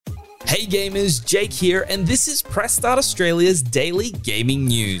Hey gamers, Jake here, and this is Press Start Australia's daily gaming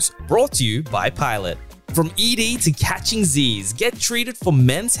news, brought to you by Pilot. From ED to catching Z's, get treated for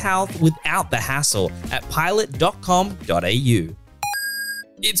men's health without the hassle at pilot.com.au.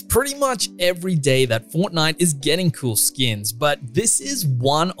 It's pretty much every day that Fortnite is getting cool skins, but this is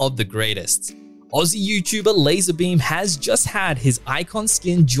one of the greatest. Aussie YouTuber Laserbeam has just had his icon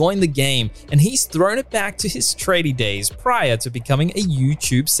skin join the game, and he's thrown it back to his Tradie days prior to becoming a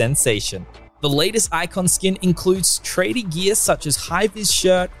YouTube sensation. The latest icon skin includes Tradie gear such as high-vis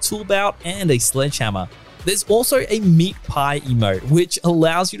shirt, tool belt, and a sledgehammer. There's also a meat pie emote, which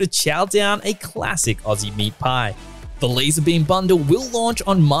allows you to chow down a classic Aussie meat pie. The Laserbeam bundle will launch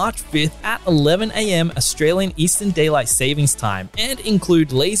on March 5th at 11 AM Australian Eastern Daylight Savings Time and include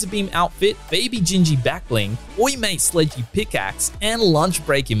Laserbeam outfit, Baby Gingy backbling, Oi Mate Sledgy pickaxe, and lunch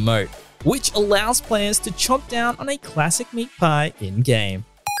break emote, which allows players to chomp down on a classic meat pie in-game.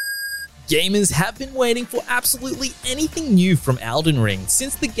 Gamers have been waiting for absolutely anything new from Elden Ring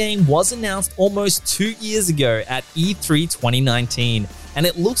since the game was announced almost 2 years ago at E3 2019, and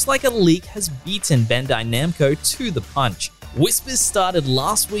it looks like a leak has beaten Bandai Namco to the punch. Whispers started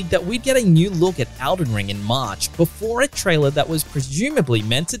last week that we'd get a new look at Elden Ring in March, before a trailer that was presumably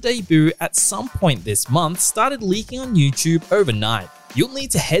meant to debut at some point this month started leaking on YouTube overnight. You'll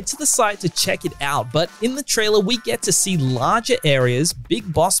need to head to the site to check it out, but in the trailer we get to see larger areas,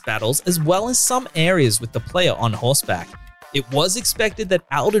 big boss battles, as well as some areas with the player on horseback. It was expected that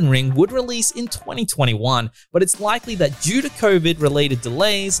Elden Ring would release in 2021, but it's likely that due to COVID-related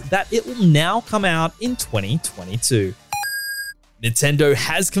delays, that it will now come out in 2022. Nintendo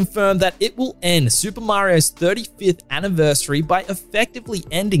has confirmed that it will end Super Mario's 35th anniversary by effectively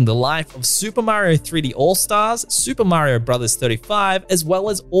ending the life of Super Mario 3D All-Stars, Super Mario Bros. 35, as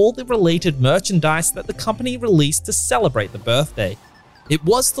well as all the related merchandise that the company released to celebrate the birthday. It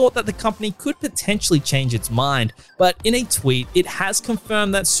was thought that the company could potentially change its mind, but in a tweet, it has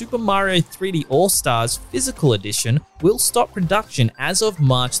confirmed that Super Mario 3D All-Stars Physical Edition will stop production as of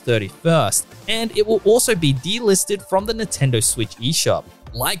March 31st, and it will also be delisted from the Nintendo Switch eShop.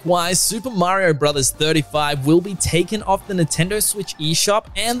 Likewise, Super Mario Bros. 35 will be taken off the Nintendo Switch eShop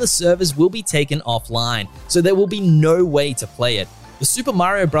and the servers will be taken offline, so there will be no way to play it. The Super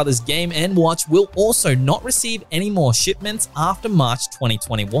Mario Bros. Game & Watch will also not receive any more shipments after March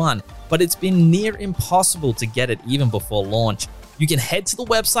 2021, but it's been near impossible to get it even before launch. You can head to the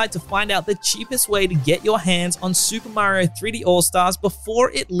website to find out the cheapest way to get your hands on Super Mario 3D All-Stars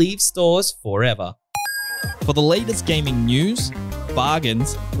before it leaves stores forever. For the latest gaming news,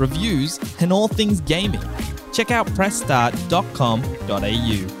 bargains, reviews, and all things gaming, check out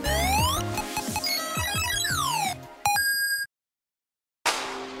pressstart.com.au.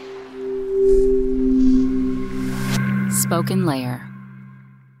 Spoken Layer.